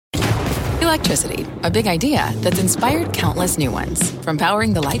Electricity, a big idea that's inspired countless new ones. From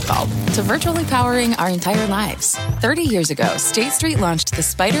powering the light bulb to virtually powering our entire lives. 30 years ago, State Street launched the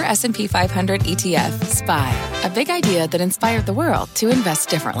Spider S&P 500 ETF, SPY. A big idea that inspired the world to invest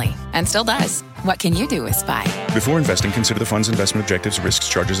differently. And still does. What can you do with SPY? Before investing, consider the fund's investment objectives, risks,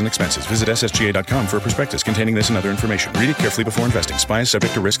 charges, and expenses. Visit ssga.com for a prospectus containing this and other information. Read it carefully before investing. SPY is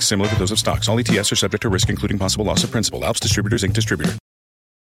subject to risks similar to those of stocks. All ETFs are subject to risk, including possible loss of principal. Alps Distributors, Inc. Distributor.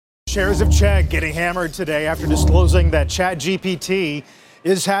 Shares of Chegg getting hammered today after disclosing that ChatGPT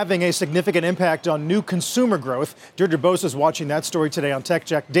is having a significant impact on new consumer growth. Deirdre Bose is watching that story today on Tech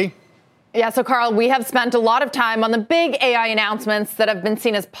Check. D. Yeah, so Carl, we have spent a lot of time on the big AI announcements that have been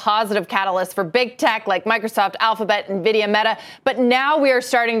seen as positive catalysts for big tech like Microsoft, Alphabet, NVIDIA, Meta. But now we are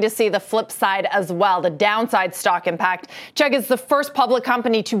starting to see the flip side as well, the downside stock impact. Chegg is the first public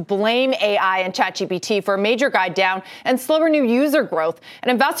company to blame AI and ChatGPT for a major guide down and slower new user growth.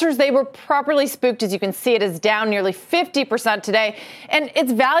 And investors, they were properly spooked. As you can see, it is down nearly 50% today. And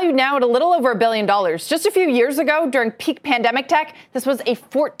it's valued now at a little over $1 billion. Just a few years ago, during peak pandemic tech, this was a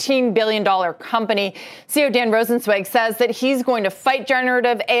 $14 billion company. CEO Dan Rosensweig says that he's going to fight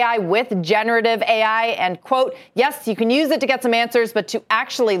generative AI with generative AI and, quote, yes, you can use it to get some answers, but to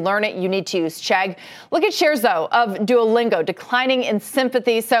actually learn it, you need to use Chegg. Look at shares, though, of Duolingo declining in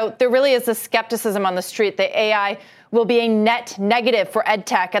sympathy. So there really is a skepticism on the street that AI will be a net negative for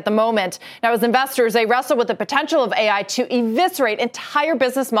edtech at the moment. Now, as investors, they wrestle with the potential of AI to eviscerate entire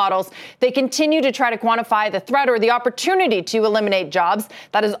business models. They continue to try to quantify the threat or the opportunity to eliminate jobs.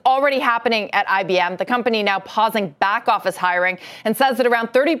 That is already happening at IBM. The company now pausing back office hiring and says that around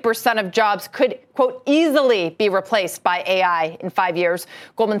 30% of jobs could, quote, easily be replaced by AI in 5 years.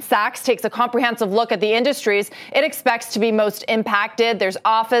 Goldman Sachs takes a comprehensive look at the industries it expects to be most impacted. There's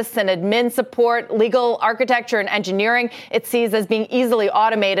office and admin support, legal, architecture, and engineering. It sees as being easily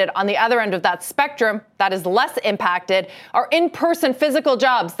automated. On the other end of that spectrum, that is less impacted, are in-person physical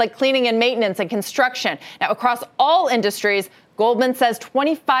jobs like cleaning and maintenance and construction. Now, across all industries, Goldman says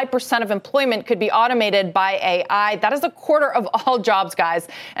 25% of employment could be automated by AI. That is a quarter of all jobs, guys.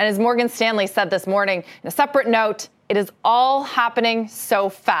 And as Morgan Stanley said this morning, in a separate note, it is all happening so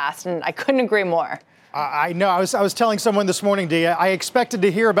fast. And I couldn't agree more. I know. I was telling someone this morning, Dee, I expected to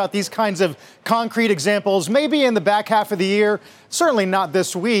hear about these kinds of concrete examples maybe in the back half of the year, certainly not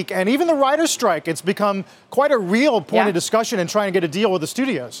this week. And even the writer's strike, it's become quite a real point of discussion in trying to get a deal with the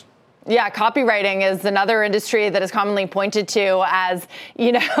studios. Yeah, copywriting is another industry that is commonly pointed to as,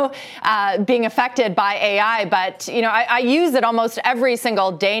 being affected by AI. But, I use it almost every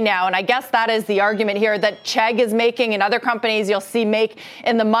single day now. And I guess that is the argument here that Chegg is making and other companies you'll see make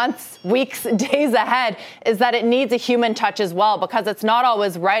in the months, weeks, days ahead, is that it needs a human touch as well, because it's not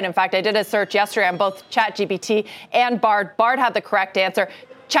always right. In fact, I did a search yesterday on both ChatGPT and Bard. Bard had the correct answer.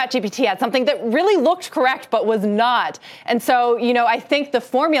 ChatGPT had something that really looked correct but was not. And so, I think the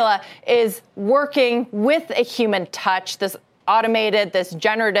formula is working with a human touch, this automated, this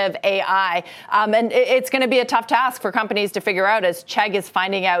generative AI. And it's going to be a tough task for companies to figure out, as Chegg is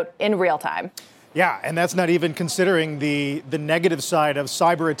finding out in real time. Yeah, and that's not even considering the negative side of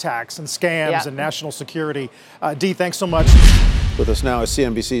cyber attacks and scams and national security. Dee, thanks so much. With us now is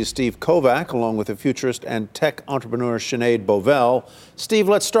CNBC's Steve Kovac, along with the futurist and tech entrepreneur Sinead Bovell. Steve,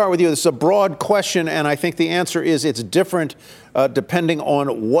 let's start with you. This is a broad question, and I think the answer is it's different depending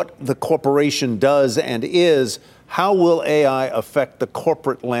on what the corporation does and is. How will AI affect the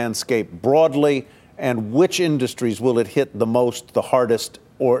corporate landscape broadly, and which industries will it hit the most, the hardest,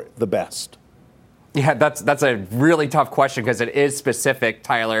 or the best? Yeah, that's a really tough question because it is specific,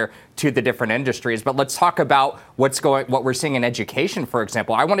 Tyler, to the different industries. But let's talk about what we're seeing in education, for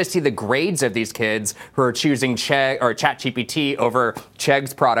example. I want to see the grades of these kids who are choosing Chegg or ChatGPT over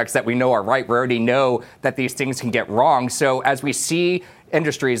Chegg's products that we know are right. We already know that these things can get wrong. So as we see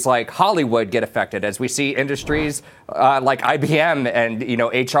industries like Hollywood get affected, as we see industries like IBM and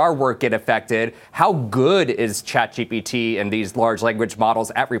HR work get affected, how good is ChatGPT and these large language models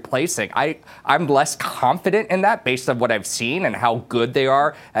at replacing? I'm less confident in that based on what I've seen and how good they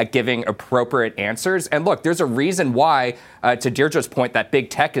are at giving appropriate answers. And look, there's a reason why, to Deirdre's point, that big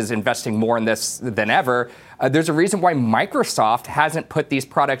tech is investing more in this than ever. There's a reason why Microsoft hasn't put these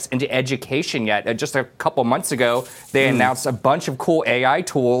products into education yet. Just a couple months ago, they announced a bunch of cool AI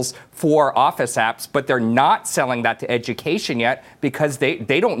tools for Office apps, but they're not selling that to education yet because they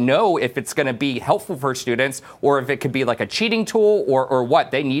don't know if it's going to be helpful for students or if it could be like a cheating tool or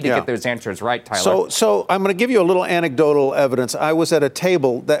what. They need to get those answers right, Tyler. So I'm going to give you a little anecdotal evidence. I was at a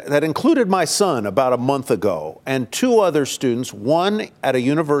table that included my son about a month ago and two other students, one at a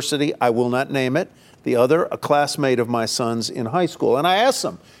university, I will not name it, The other, a classmate of my son's in high school. And I asked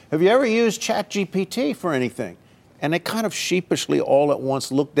them, have you ever used ChatGPT for anything? And they kind of sheepishly all at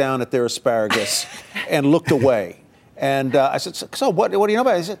once looked down at their asparagus and looked away. And I said, so what do you know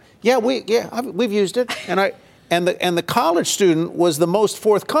about it? He said, we've used it. And the college student was the most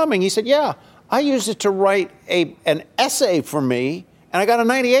forthcoming. He said, yeah, I used it to write an essay for me, and I got a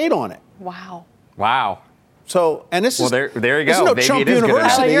 98 on it. Wow. So, and this is there you go. This is no Maybe Trump it is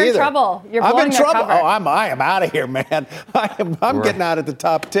University you're in either. trouble. You're I'm blowing in their trouble. cover. I am out of here, man. I'm getting out at the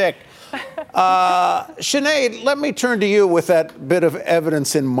top tick. Sinead, let me turn to you with that bit of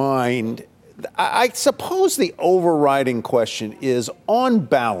evidence in mind. I suppose the overriding question is, on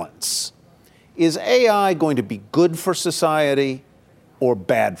balance, is AI going to be good for society or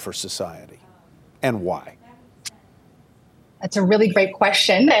bad for society, and why? That's a really great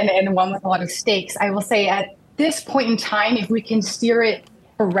question, and one with a lot of stakes. I will say at this point in time, if we can steer it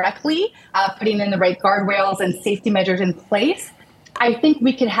correctly, putting in the right guardrails and safety measures in place, I think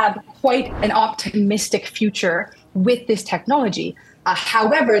we could have quite an optimistic future with this technology.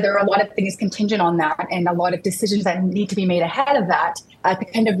 However, there are a lot of things contingent on that and a lot of decisions that need to be made ahead of that to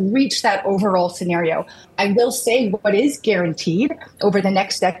kind of reach that overall scenario. I will say what is guaranteed over the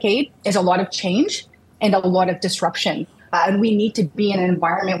next decade is a lot of change and a lot of disruption. And we need to be in an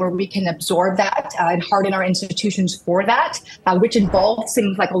environment where we can absorb that and harden our institutions for that, which involves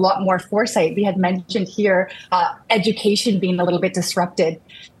things like a lot more foresight. We had mentioned here education being a little bit disrupted.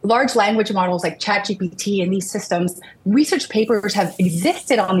 Large language models like ChatGPT and these systems, research papers have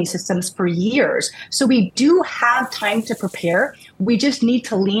existed on these systems for years. So we do have time to prepare. We just need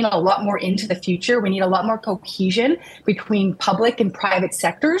to lean a lot more into the future. We need a lot more cohesion between public and private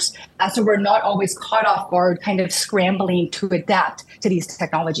sectors. So we're not always caught off guard, kind of scrambling to adapt to these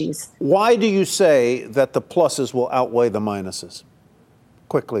technologies. Why do you say that the pluses will outweigh the minuses?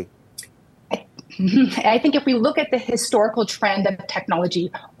 Quickly. I think if we look at the historical trend of technology,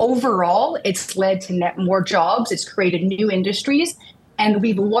 overall, it's led to net more jobs, it's created new industries, and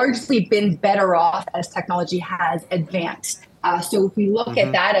we've largely been better off as technology has advanced. So if we look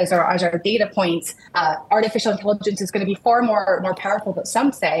at that as our data points, artificial intelligence is going to be far more powerful, but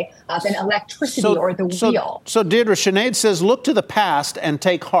some say, than electricity or the wheel. So Deirdre, Sinead says, look to the past and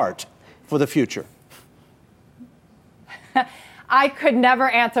take heart for the future. I could never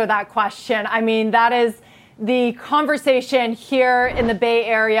answer that question. I mean, that is the conversation here in the Bay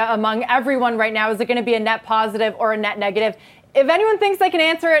Area among everyone right now. Is it going to be a net positive or a net negative? If anyone thinks they can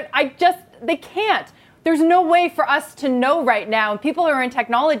answer it, they can't. There's no way for us to know right now. And people who are in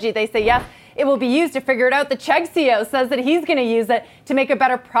technology, they say, yes, it will be used to figure it out. The Chegg CEO says that he's going to use it to make a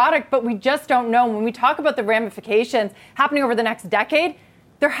better product, but we just don't know. When we talk about the ramifications happening over the next decade,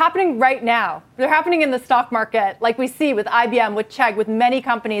 they're happening right now. They're happening in the stock market, like we see with IBM, with Chegg, with many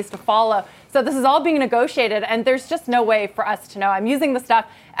companies to follow. So this is all being negotiated, and there's just no way for us to know. I'm using the stuff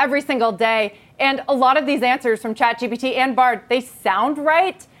every single day, and a lot of these answers from ChatGPT and Bard, they sound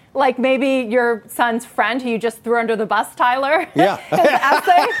right. Like maybe your son's friend who you just threw under the bus, Tyler, yeah. his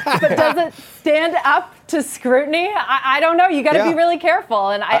essay, but does it stand up to scrutiny? I don't know. You got to be really careful,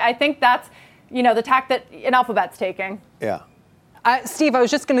 and I think that's, the tack that an Alphabet's taking. Yeah. Steve, I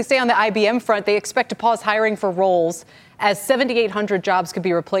was just going to say on the IBM front, they expect to pause hiring for roles as 7,800 jobs could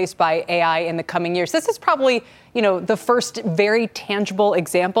be replaced by AI in the coming years. This is probably, the first very tangible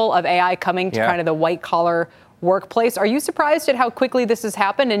example of AI coming to kind of the white-collar workplace. Are you surprised at how quickly this has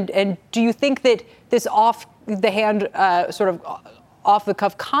happened? And do you think that this off-the-hand, sort of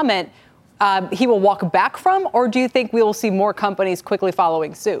off-the-cuff comment, he will walk back from? Or do you think we will see more companies quickly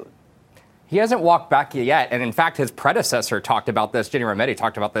following suit? He hasn't walked back yet. And in fact, his predecessor talked about this. Ginni Rometty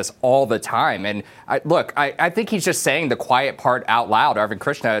talked about this all the time. And I think he's just saying the quiet part out loud. Arvind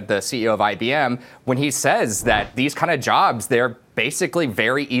Krishna, the CEO of IBM, when he says that these kind of jobs, they're basically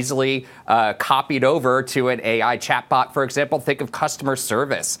very easily copied over to an AI chatbot, for example. Think of customer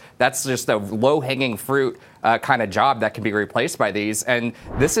service. That's just a low-hanging fruit kind of job that can be replaced by these. And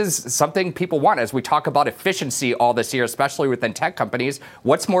this is something people want. As we talk about efficiency all this year, especially within tech companies,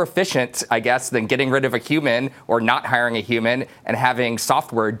 what's more efficient, I guess, than getting rid of a human or not hiring a human and having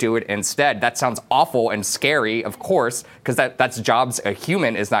software do it instead? That sounds awful and scary, of course, because that's jobs a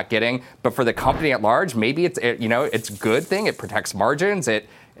human is not getting. But for the company at large, maybe it's a good thing. It protects margins.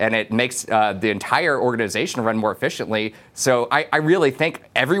 And it makes the entire organization run more efficiently. So I really think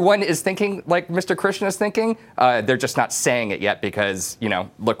everyone is thinking like Mr. Krishna is thinking. They're just not saying it yet because,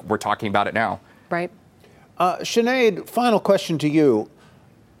 look, we're talking about it now. Right. Sinead, final question to you.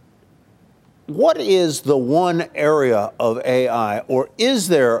 What is the one area of AI, or is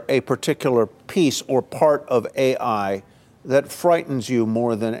there a particular piece or part of AI that frightens you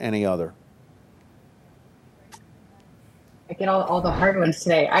more than any other? I get all the hard ones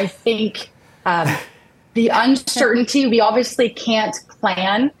today. I think the uncertainty, we obviously can't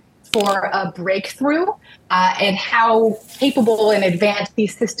plan for a breakthrough and how capable and advanced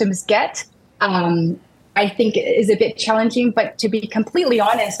these systems get, I think is a bit challenging. But to be completely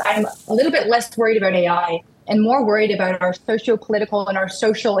honest, I'm a little bit less worried about AI and more worried about our socio-political and our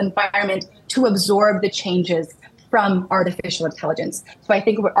social environment to absorb the changes from artificial intelligence. So I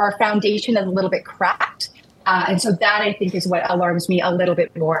think our foundation is a little bit cracked. And so that, I think, is what alarms me a little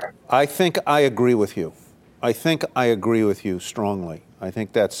bit more. I think I agree with you. I think I agree with you strongly. I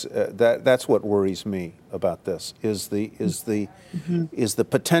think that's what worries me about this is the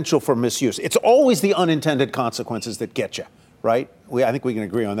potential for misuse. It's always the unintended consequences that get you, right? I think we can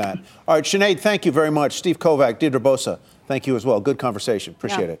agree on that. All right, Sinead, thank you very much. Steve Kovac, Deirdre Bosa, thank you as well. Good conversation.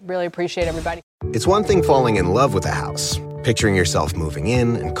 Appreciate it. Really appreciate everybody. It's one thing falling in love with a house, picturing yourself moving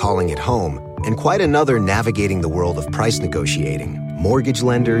in and calling it home, and quite another navigating the world of price negotiating, mortgage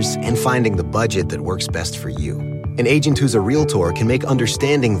lenders, and finding the budget that works best for you. An agent who's a Realtor can make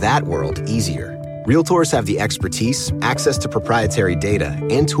understanding that world easier. Realtors have the expertise, access to proprietary data,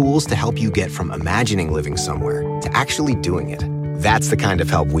 and tools to help you get from imagining living somewhere to actually doing it. That's the kind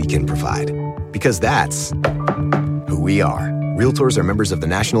of help we can provide. Because that's who we are. Realtors are members of the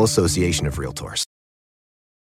National Association of Realtors.